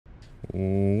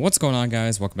What's going on,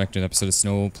 guys? Welcome back to an episode of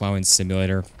Snow Plowing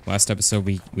Simulator. Last episode,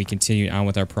 we continued on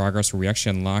with our progress where we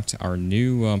actually unlocked our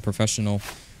new professional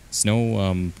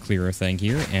snow clearer thing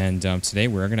here. And today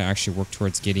we're going to actually work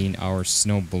towards getting our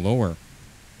snowblower.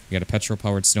 We got a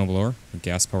petrol-powered snowblower, a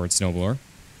gas-powered snowblower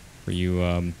for you,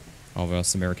 all of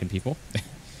us American people.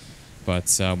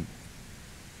 But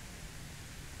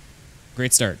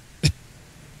great start.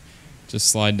 Just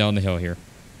sliding down the hill here.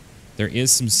 There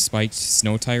is some spiked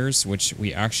snow tires, which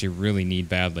we actually really need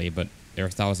badly, but they're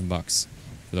 $1,000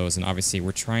 for those. And obviously,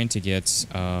 we're trying to get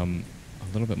a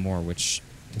little bit more, which...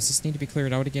 Does this need to be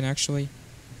cleared out again, actually?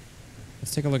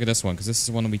 Let's take a look at this one, because this is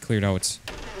one that we cleared out.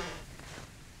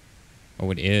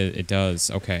 Oh, it is. It does.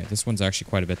 Okay, this one's actually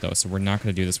quite a bit, though, so we're not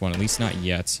going to do this one, at least not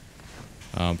yet,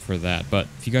 for that. But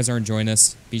if you guys are enjoying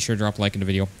this, be sure to drop a like in the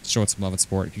video, show it some love and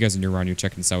support. If you guys are new around here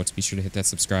checking this out, be sure to hit that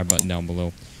subscribe button down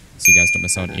below, so you guys don't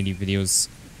miss out on any videos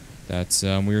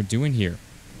that we are doing here.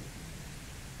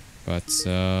 But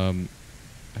I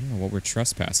don't know what we're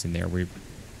trespassing there. We're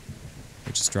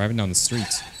just driving down the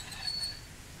street.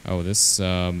 Oh, this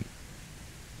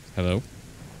hello.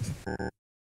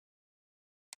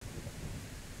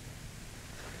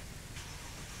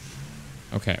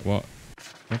 Okay, well,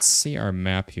 let's see our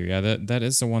map here. Yeah, that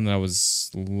is the one that I was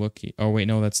looking. Oh wait,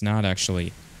 no, that's not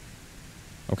actually.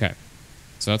 Okay.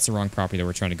 So that's the wrong property that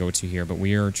we're trying to go to here, but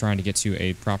we are trying to get to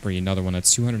a property, another one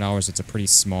that's $200. It's a pretty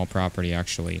small property,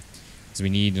 actually. So we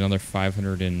need another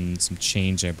 500 and some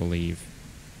change, I believe,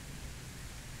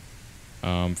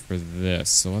 for this.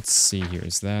 So let's see here.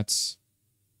 Is that...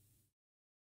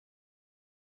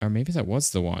 Or maybe that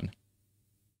was the one.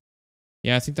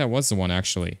 Yeah, I think that was the one,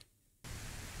 actually.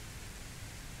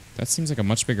 That seems like a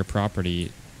much bigger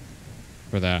property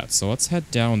for that. So let's head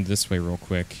down this way real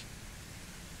quick.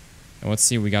 And let's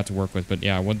see what we got to work with. But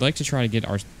yeah, I would like to try to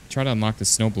unlock the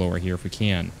snowblower here if we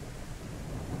can.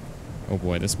 Oh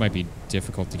boy, this might be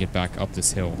difficult to get back up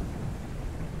this hill.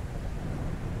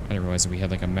 I didn't realize that we had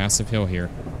like a massive hill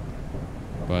here.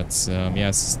 But yeah,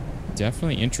 it's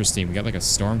definitely interesting. We got like a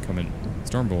storm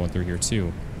blowing through here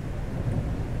too.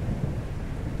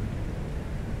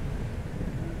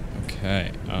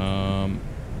 Okay.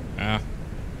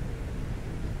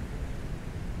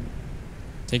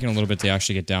 Taking a little bit to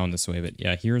actually get down this way, but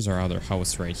yeah, here's our other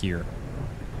house right here,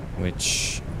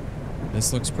 which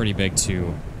this looks pretty big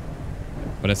too,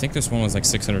 but I think this one was like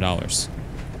 $600.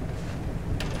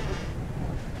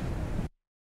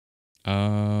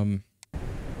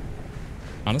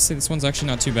 Honestly, this one's actually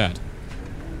not too bad.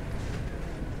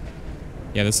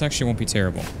 Yeah, this actually won't be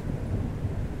terrible.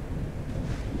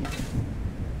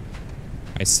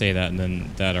 I say that and then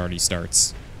that already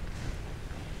starts.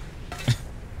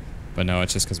 But no,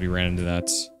 it's just because we ran into that.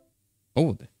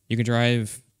 Oh, you can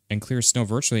drive and clear snow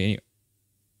virtually.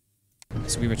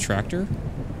 So we have a tractor?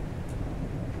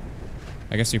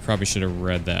 I guess we probably should have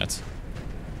read that.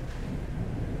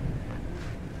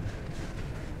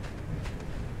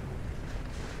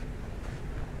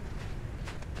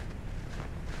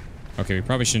 Okay, we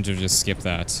probably shouldn't have just skipped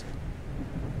that.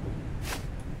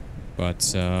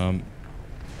 But,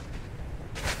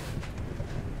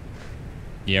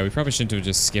 yeah, we probably shouldn't have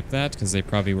just skipped that, because they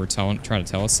probably were trying to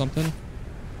tell us something.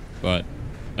 But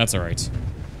that's alright.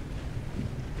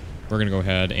 We're going to go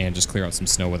ahead and just clear out some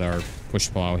snow with our push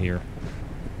plow here.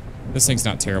 This thing's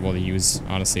not terrible to use.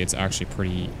 Honestly, it's actually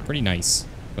pretty nice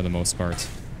for the most part.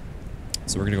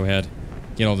 So we're going to go ahead,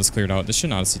 get all this cleared out. This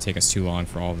shouldn't honestly take us too long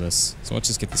for all of this. So let's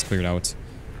just get this cleared out.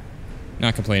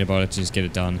 Not complain about it, just get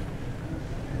it done.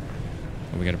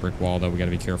 Oh, we got a brick wall, though, we got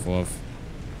to be careful of.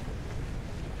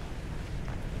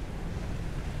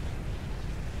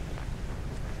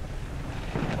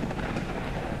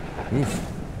 Oof.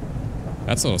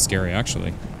 That's a little scary,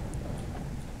 actually.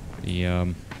 The,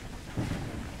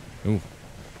 ooh.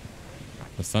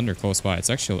 The thunder close by. It's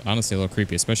actually, honestly, a little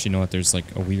creepy, especially knowing that there's,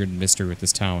 like, a weird mystery with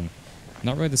this town.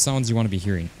 Not really the sounds you want to be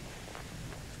hearing.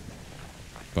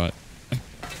 But,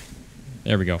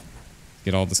 there we go.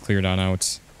 Get all this cleared on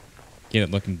out. Get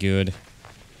it looking good.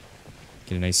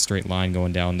 Get a nice straight line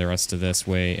going down the rest of this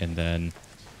way, and then...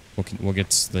 We'll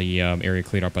get the area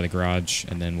cleared up by the garage,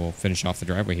 and then we'll finish off the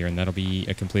driveway here, and that'll be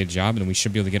a completed job, and then we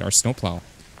should be able to get our snowplow,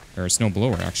 or our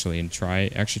snowblower, actually, and try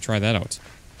that out,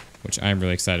 which I'm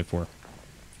really excited for.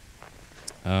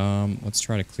 Let's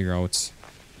try to clear out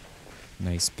a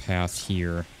nice path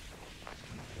here.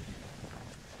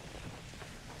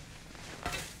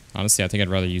 Honestly, I think I'd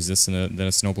rather use this than a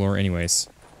snowblower anyways,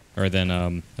 or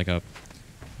than, like a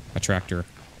tractor.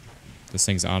 This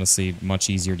thing's honestly much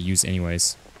easier to use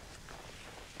anyways.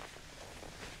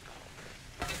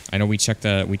 I know we checked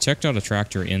out a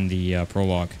tractor in the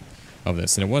prologue, of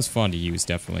this. And it was fun to use,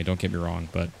 definitely. Don't get me wrong,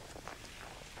 but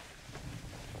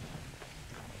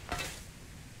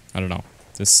I don't know.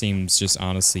 This seems just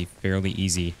honestly fairly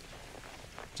easy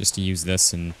just to use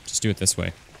this and just do it this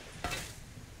way.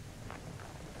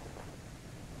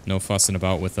 No fussing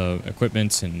about with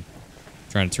equipment and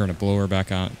trying to turn a blower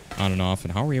back on and off.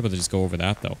 And how are we able to just go over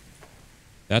that, though?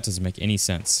 That doesn't make any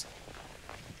sense.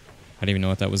 I didn't even know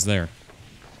what that was there.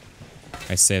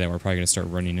 I say that, we're probably going to start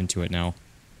running into it now.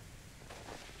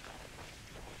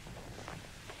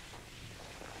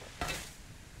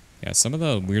 Yeah, some of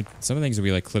the things that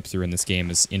we like clip through in this game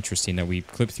is interesting, that we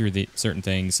clip through the certain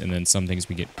things and then some things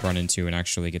we get run into and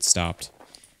actually get stopped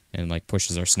and like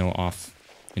pushes our snow off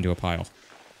into a pile.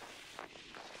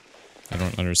 I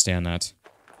don't understand that,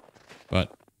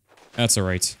 but that's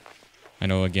alright. I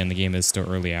know, again, the game is still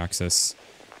early access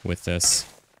with this,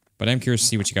 but I'm curious to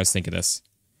see what you guys think of this,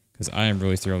 because I am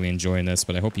really thoroughly enjoying this,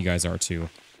 but I hope you guys are too.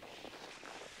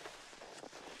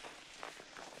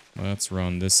 Let's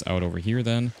run this out over here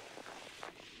then.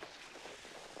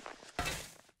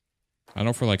 I don't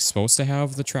know if we're like supposed to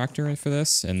have the tractor for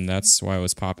this, and that's why it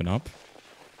was popping up,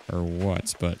 or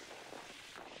what, but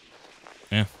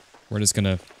yeah, we're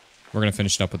gonna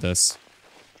finish it up with this.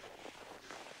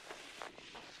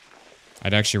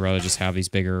 I'd actually rather just have these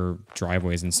bigger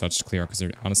driveways and such to clear out, because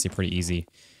they're honestly pretty easy.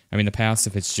 I mean, the paths,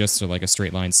 if it's just like a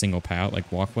straight line single path, like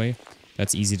walkway,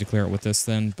 that's easy to clear out with this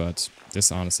then, but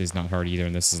this honestly is not hard either,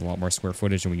 and this is a lot more square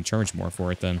footage, and we can charge more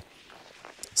for it then.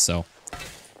 So,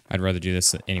 I'd rather do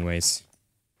this anyways.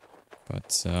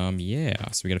 But,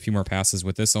 yeah, so we got a few more passes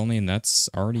with this only, and that's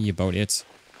already about it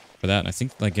for that. And I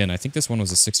think, again, I think this one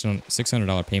was a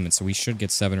 $600 payment, so we should get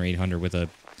 $700 or $800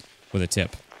 with a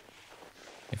tip,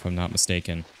 if I'm not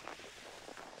mistaken.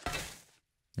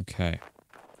 Okay.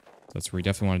 That's where we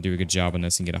definitely want to do a good job on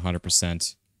this and get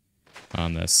 100%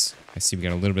 on this. I see we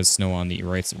got a little bit of snow on the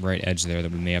right edge there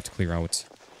that we may have to clear out.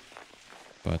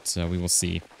 But we will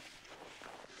see.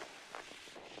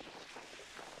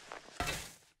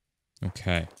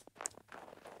 Okay.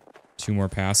 2 more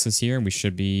passes here and we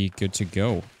should be good to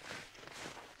go.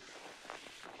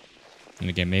 And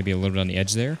again, maybe a little bit on the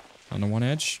edge there, on the one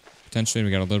edge. Potentially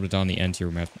we got a little bit down the end here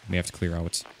we may have to clear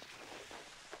out.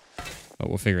 But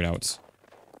we'll figure it out.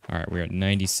 Alright, we're at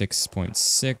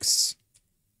 96.6.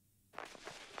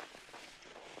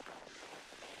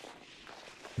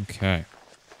 Okay.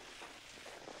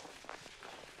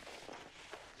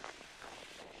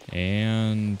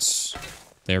 And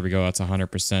there we go. That's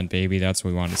 100%, baby. That's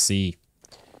what we want to see.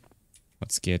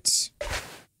 Let's get...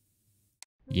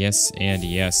 Yes and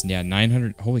yes. Yeah,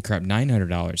 900... Holy crap,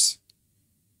 $900.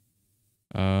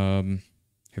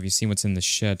 Have you seen what's in the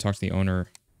shed? Talk to the owner.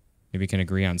 Maybe we can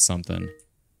agree on something.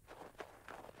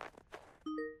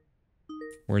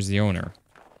 Where's the owner?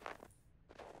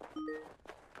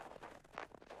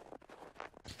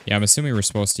 Yeah, I'm assuming we were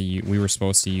supposed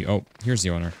to oh, here's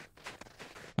the owner.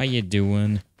 How you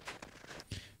doing?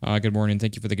 Good morning.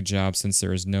 Thank you for the good job. Since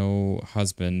there is no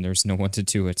husband, there's no one to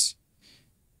do it.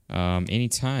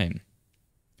 Anytime.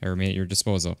 I remain at your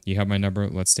disposal. You have my number.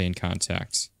 Let's stay in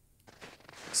contact.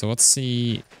 So let's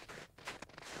see.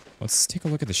 Let's take a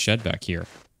look at the shed back here.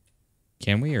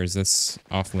 Can we, or is this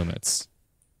off limits?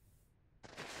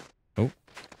 Oh.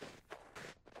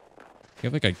 You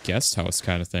have like a guest house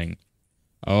kind of thing.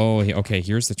 Oh, okay,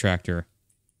 here's the tractor.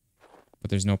 But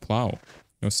there's no plow.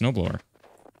 No snowblower.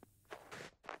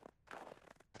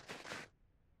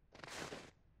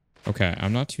 Okay,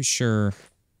 I'm not too sure.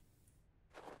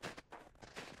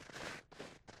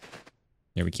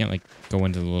 Yeah, we can't, like, go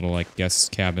into the little, like,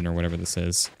 guest cabin or whatever this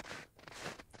is.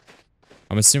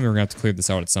 I'm assuming we're gonna have to clear this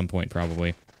out at some point,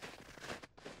 probably.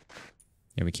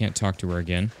 Yeah, we can't talk to her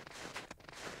again.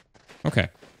 Okay.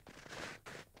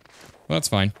 Well, that's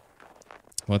fine.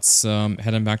 Let's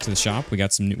head on back to the shop. We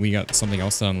got something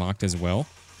else that unlocked as well.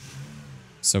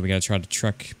 So we gotta try to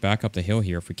trek back up the hill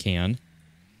here if we can.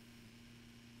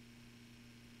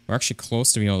 We're actually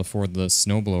close to being able to afford the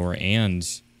snowblower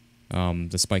and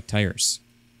the spiked tires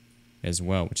as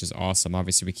well, which is awesome.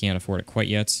 Obviously we can't afford it quite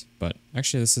yet, but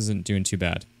actually this isn't doing too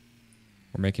bad.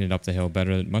 We're making it up the hill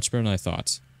much better than I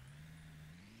thought.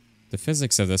 The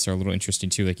physics of this are a little interesting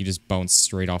too, like you just bounce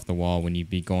straight off the wall when you'd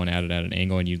be going at it at an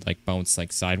angle and you'd like bounce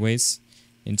like sideways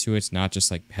into it, not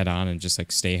just like head on and just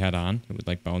like stay head on. It would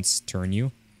like bounce, turn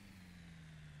you,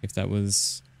 if that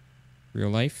was real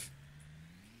life.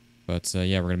 But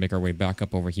yeah, we're gonna make our way back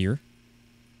up over here.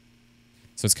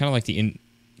 So it's kind of like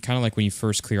when you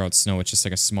first clear out snow, it's just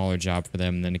like a smaller job for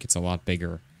them, and then it gets a lot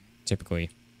bigger, typically.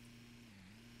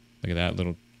 Look at that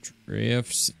little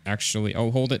drifts. Actually,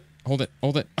 oh, hold it. Oh,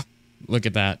 look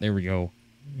at that. There we go.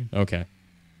 Okay.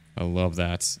 I love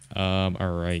that. All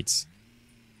right.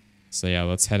 So yeah,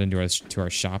 let's head into our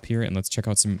shop here and let's check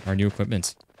out our new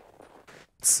equipment.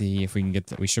 Let's see if we can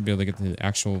get we should be able to get the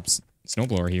actual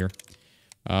snowblower here.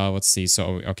 Let's see.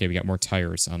 So okay, we got more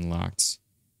tires unlocked.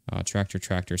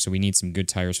 Tractor. So we need some good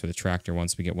tires for the tractor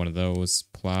once we get one of those.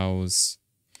 Plows.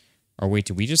 Or wait,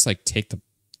 did we just like take the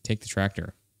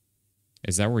tractor?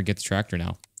 Is that where we get the tractor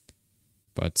now?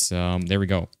 But there we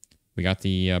go. We got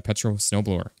the petrol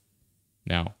snowblower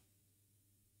now.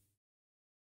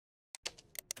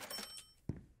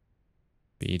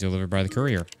 Be delivered by the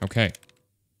courier. Okay.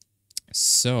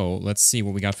 So let's see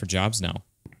what we got for jobs now.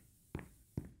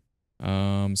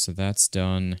 So that's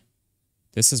done.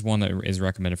 This is one that is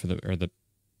recommended for the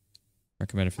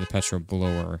petrol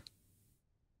blower.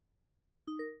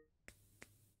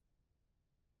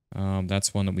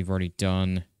 That's one that we've already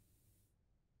done.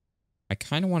 I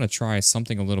kind of want to try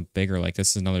something a little bigger. Like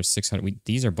this is another 600.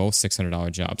 These are both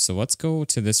 $600 jobs. So let's go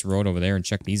to this road over there and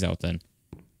check these out then.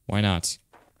 Why not?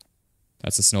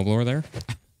 That's a snowblower there.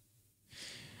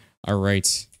 All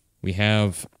right. We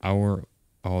have our...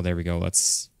 Oh, there we go.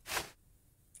 That's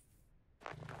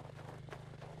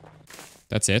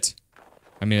it.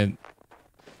 I mean,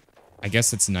 I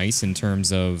guess it's nice in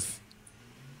terms of...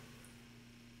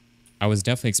 I was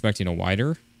definitely expecting a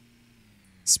wider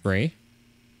spray.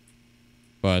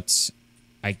 But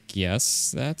I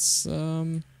guess that's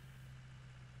not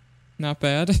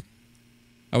bad.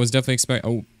 I was definitely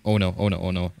expecting... Oh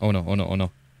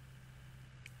no.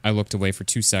 I looked away for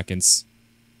 2 seconds.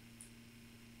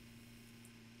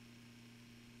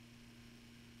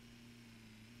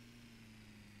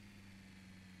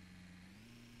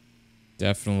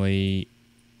 Definitely...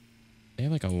 They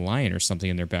have like a lion or something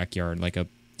in their backyard, like a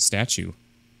statue.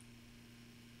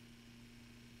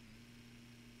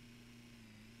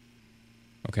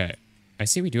 Okay. I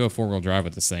see we do have 4-wheel drive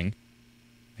with this thing.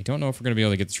 I don't know if we're going to be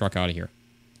able to get the truck out of here.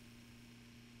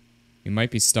 We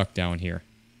might be stuck down here.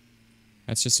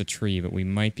 That's just a tree, but we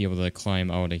might be able to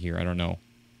climb out of here. I don't know.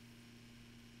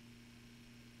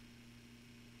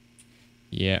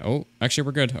 Yeah. Oh, actually,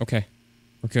 we're good. Okay.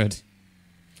 We're good.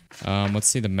 Let's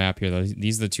see the map here.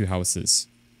 These are the 2 houses.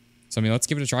 So, I mean, let's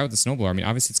give it a try with the snowblower. I mean,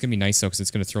 obviously, it's going to be nice, though, because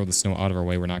it's going to throw the snow out of our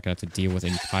way. We're not going to have to deal with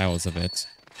any piles of it.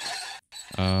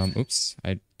 Oops.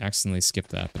 I accidentally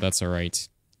skipped that, but that's all right.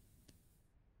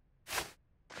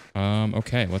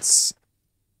 Okay, let's...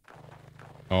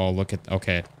 Oh, look at...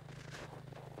 Okay.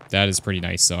 That is pretty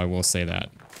nice, so I will say that.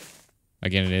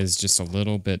 Again, it is just a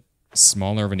little bit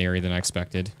smaller of an area than I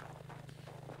expected.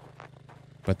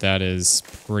 But that is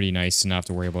pretty nice to not have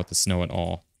to worry about the snow at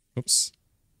all. Oops.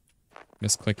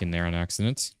 Misclicking there on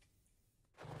accident.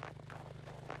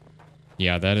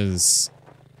 Yeah, that is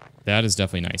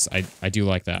definitely nice. I do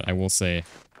like that, I will say.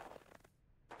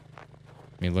 I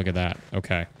mean, look at that.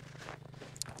 Okay.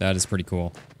 That is pretty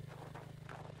cool.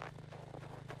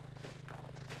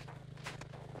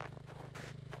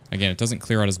 Again, it doesn't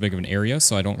clear out as big of an area,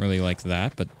 so I don't really like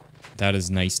that, but that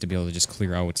is nice to be able to just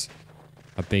clear out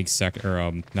a big sector,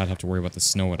 or not have to worry about the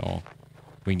snow at all.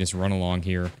 We can just run along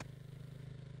here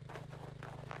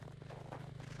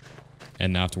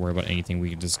and not have to worry about anything.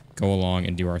 We can just go along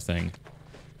and do our thing.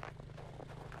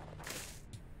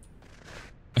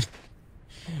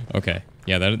 Okay.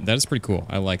 Yeah, that is pretty cool.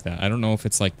 I like that. I don't know if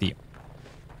it's like the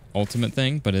ultimate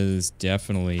thing, but it is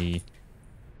definitely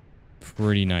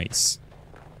pretty nice.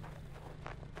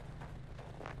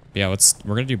 Yeah,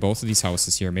 we're gonna do both of these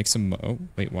houses here. Make some... Oh,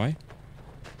 wait, why?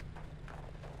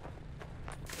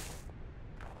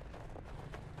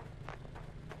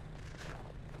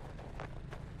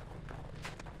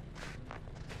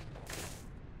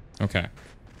 Okay.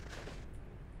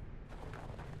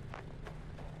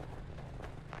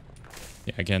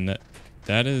 Yeah, again,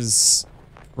 that is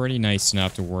pretty nice to not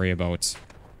have to worry about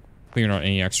clearing out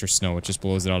any extra snow. It just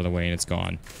blows it out of the way and it's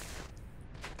gone.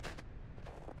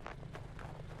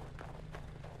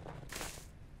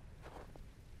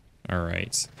 All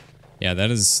right. Yeah, that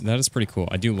is pretty cool.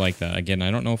 I do like that. Again, I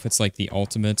don't know if it's like the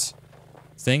ultimate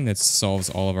thing that solves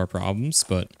all of our problems,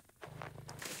 but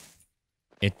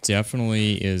it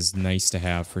definitely is nice to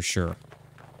have for sure.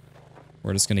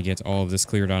 We're just gonna get all of this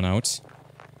cleared on out.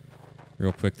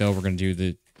 Real quick though, we're gonna do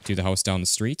the house down the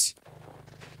street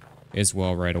as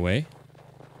well right away.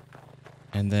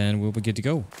 And then we'll be good to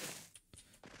go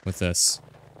with this.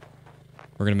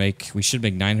 We should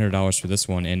make $900 for this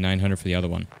one and $900 for the other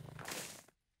one.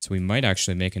 So we might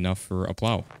actually make enough for a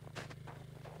plow,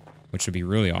 which would be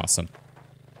really awesome.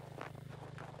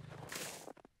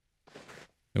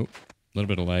 Nope, a little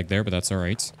bit of lag there, but that's all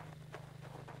right.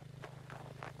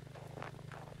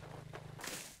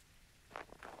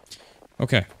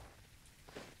 Okay.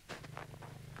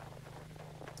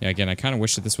 Yeah, again, I kind of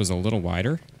wish that this was a little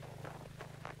wider.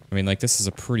 I mean, like, this is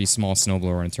a pretty small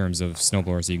snowblower in terms of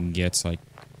snowblowers you can get. Like,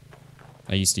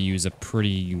 I used to use a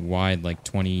pretty wide, like,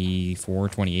 24,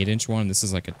 28-inch one. This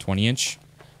is like a 20-inch,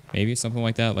 maybe, something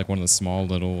like that. Like, one of the small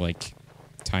little, like,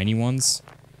 tiny ones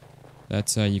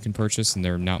that you can purchase. And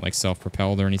they're not, like,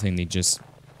 self-propelled or anything. They're just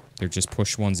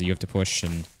push ones that you have to push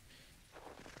and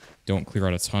don't clear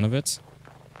out a ton of it.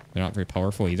 They're not very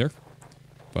powerful either.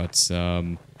 But,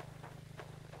 yeah,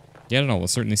 I don't know. We'll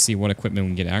certainly see what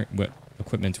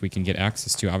equipment we can get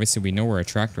access to. Obviously, we know where our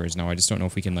tractor is now. I just don't know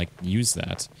if we can, like, use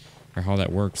that or how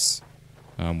that works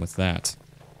with that.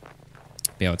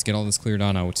 But yeah, let's get all this cleared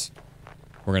on out.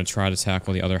 We're going to try to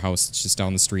tackle the other house that's just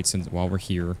down the street while we're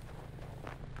here.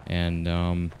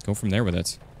 And go from there with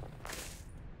it.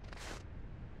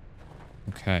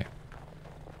 Okay.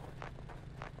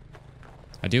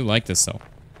 I do like this, though.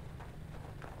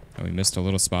 Oh, we missed a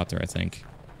little spot there, I think.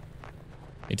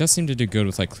 It does seem to do good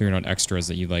with, like, clearing out extras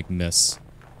that you, like, miss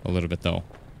a little bit, though.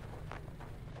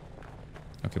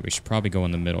 Okay, we should probably go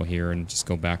in the middle here and just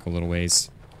go back a little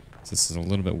ways. This is a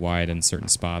little bit wide in certain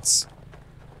spots.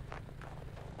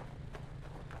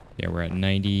 Yeah, we're at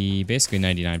 90, basically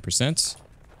 99%.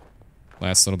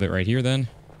 Last little bit right here, then.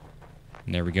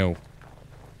 And there we go.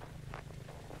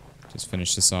 Just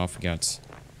finish this off. We got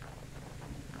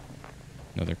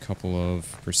another couple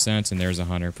of percent, and there's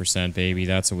 100%, baby.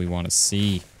 That's what we want to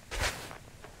see.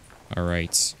 All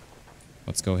right.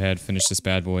 Let's go ahead, finish this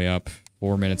bad boy up.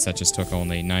 4 minutes that just took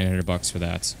only. 900 bucks for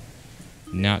that.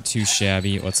 Not too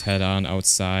shabby. Let's head on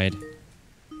outside.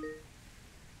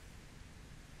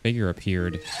 Figure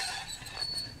appeared.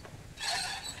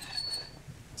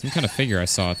 Some kind of figure I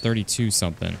saw. 32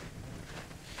 something.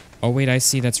 Oh, wait, I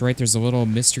see. That's right. There's a little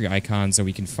mystery icons that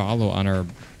we can follow on our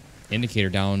indicator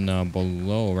down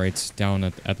below, right down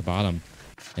at the bottom.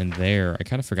 And there. I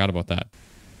kind of forgot about that.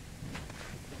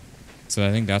 So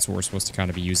I think that's what we're supposed to kind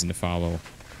of be using to follow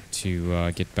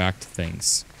to get back to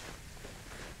things.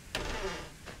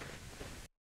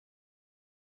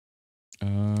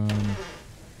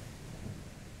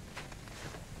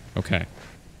 Okay.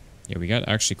 Yeah, we got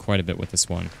actually quite a bit with this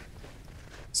one.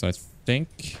 So I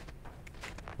think...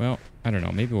 Well, I don't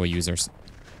know. Maybe we'll use our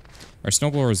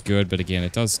snowblower is good, but again,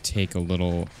 it does take a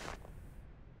little...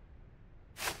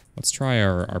 Let's try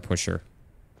our pusher.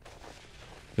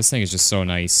 This thing is just so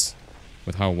nice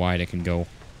with how wide it can go.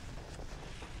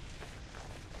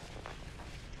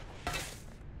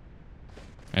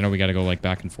 I know we gotta go like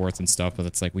back and forth and stuff, but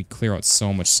it's like we clear out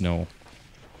so much snow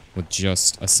with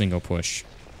just a single push.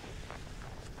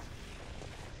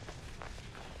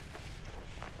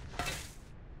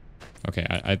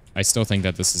 Okay, I still think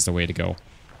that this is the way to go.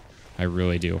 I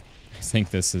really do. I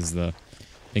think this is the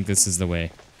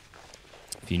way.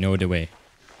 If you know the way,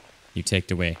 you take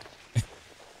the way.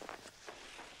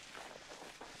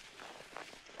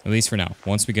 At least for now.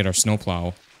 Once we get our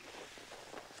snowplow,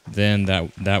 then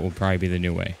that will probably be the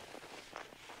new way.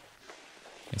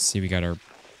 Let's see, we got our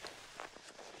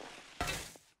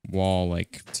wall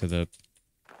like to the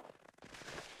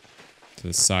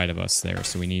side of us there,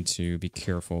 so we need to be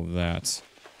careful of that.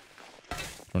 I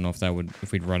don't know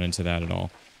if we'd run into that at all.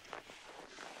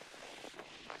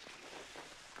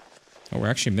 Oh, we're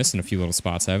actually missing a few little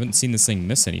spots. I haven't seen this thing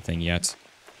miss anything yet.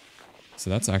 So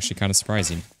that's actually kind of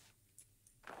surprising.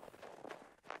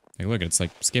 Hey, look, it's like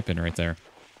skipping right there.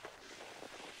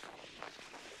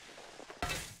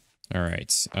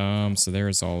 Alright, so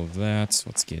there's all of that.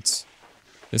 Let's get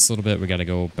this little bit. We gotta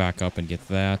go back up and get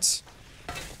that.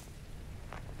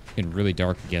 Getting really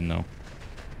dark again, though.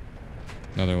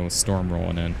 Another little storm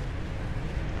rolling in.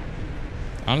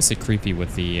 Honestly creepy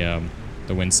with the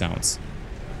wind sounds.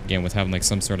 Again, with having like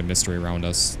some sort of mystery around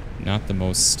us. Not the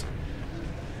most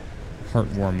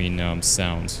heartwarming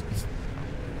sound.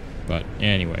 But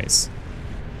anyways.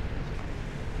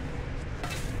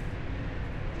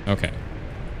 Okay.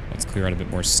 Let's clear out a bit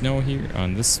more snow here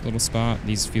on this little spot.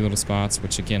 These few little spots,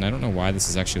 which again, I don't know why this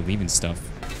is actually leaving stuff.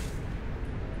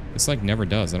 This like never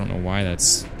does. I don't know why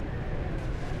that's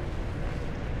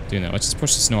doing that. Let's just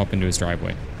push the snow up into his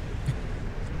driveway.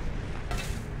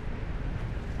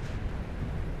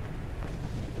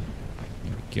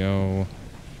 There we go.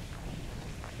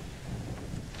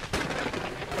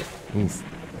 Oof.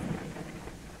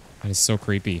 That is so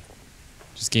creepy.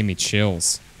 Just gave me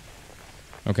chills.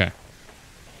 Okay.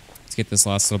 Let's get this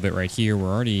last little bit right here. We're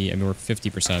already, I mean, we're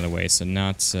 50% of the way, so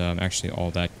not actually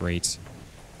all that great.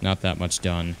 Not that much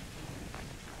done.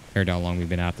 Compared to how long we've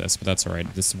been at this, but that's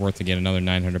alright. This is worth to get another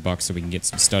 900 bucks so we can get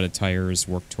some studded tires,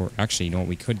 work toward... Actually, you know what?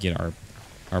 We could get our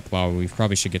plow. We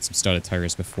probably should get some studded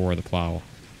tires before the plow.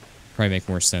 Probably make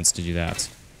more sense to do that.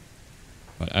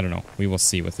 But I don't know. We will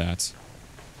see with that.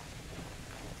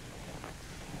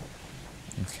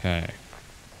 Okay.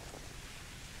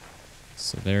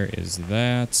 So there is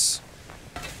that.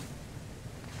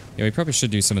 Yeah, we probably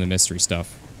should do some of the mystery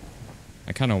stuff.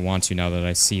 I kind of want to now that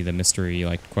I see the mystery,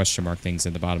 like, question mark things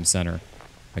in the bottom center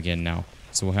again now.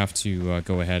 So we'll have to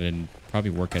go ahead and probably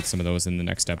work at some of those in the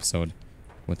next episode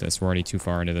with this. We're already too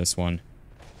far into this one.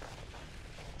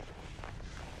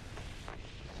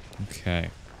 Okay.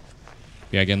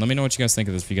 Yeah, again, let me know what you guys think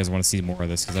of this if you guys want to see more of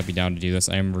this, because I'd be down to do this.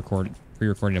 I am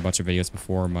pre-recording a bunch of videos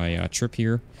before my trip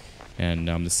here, and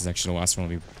this is actually the last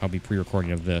one I'll be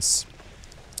pre-recording of this.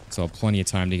 So I'll have plenty of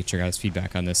time to get your guys'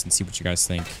 feedback on this and see what you guys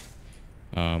think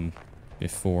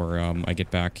before I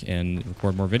get back and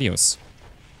record more videos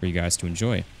for you guys to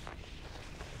enjoy.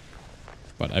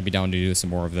 But I'd be down to do some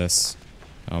more of this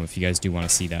if you guys do want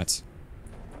to see that.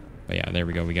 But yeah, there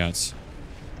we go. We got...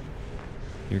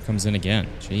 Here comes in again.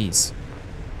 Jeez.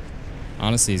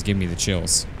 Honestly, it's giving me the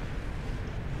chills.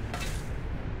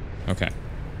 Okay.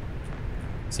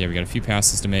 So yeah, we got a few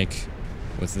passes to make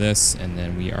with this, and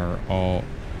then we are all...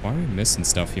 Why are we missing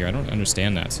stuff here? I don't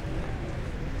understand that.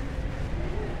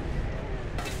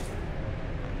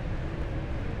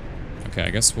 Okay, I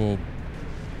guess we'll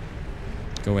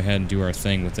go ahead and do our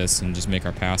thing with this and just make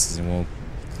our passes, and we'll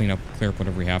clear up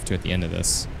whatever we have to at the end of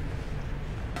this.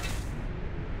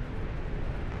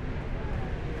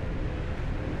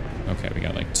 Okay, we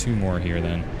got like 2 more here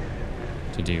then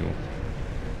to do.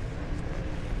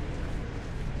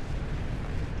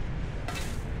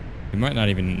 We might not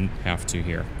even have to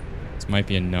here. This might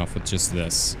be enough with just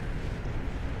this.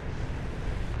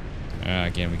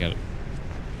 Again, we got,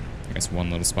 I guess, one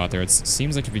little spot there. It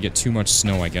seems like if you get too much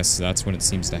snow, I guess that's when it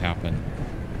seems to happen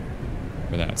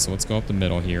for that. So let's go up the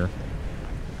middle here.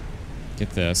 Get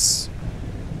this.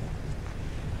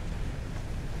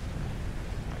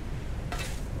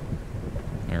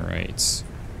 Alright.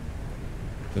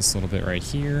 This little bit right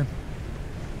here.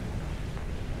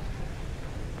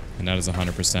 And that is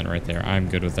 100% right there. I'm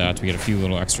good with that. We get a few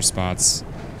little extra spots.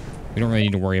 We don't really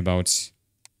need to worry about...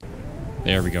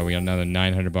 There we go. We got another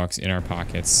 900 bucks in our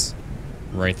pockets.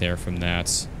 Right there from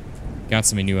that. Got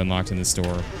something new unlocked in the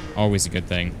store. Always a good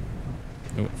thing.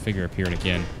 Oh, figure appeared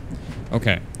again.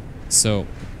 Okay. So,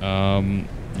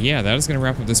 yeah, that is going to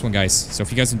wrap up this one, guys. So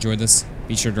if you guys enjoyed this,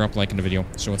 be sure to drop a like in the video,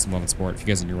 show it some love and support. If you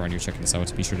guys are new around here checking this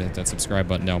out, be sure to hit that subscribe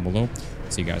button down below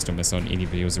so you guys don't miss out on any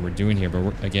videos that we're doing here.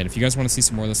 But again, if you guys want to see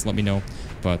some more of this, let me know.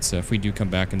 But if we do come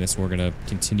back in this, we're going to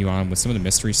continue on with some of the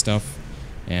mystery stuff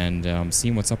and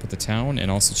seeing what's up with the town and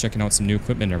also checking out some new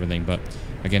equipment and everything. But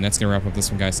again, that's going to wrap up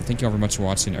this one, guys. So thank you all very much for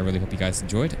watching. I really hope you guys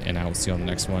enjoyed, and I will see you on the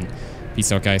next one.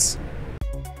 Peace out, guys.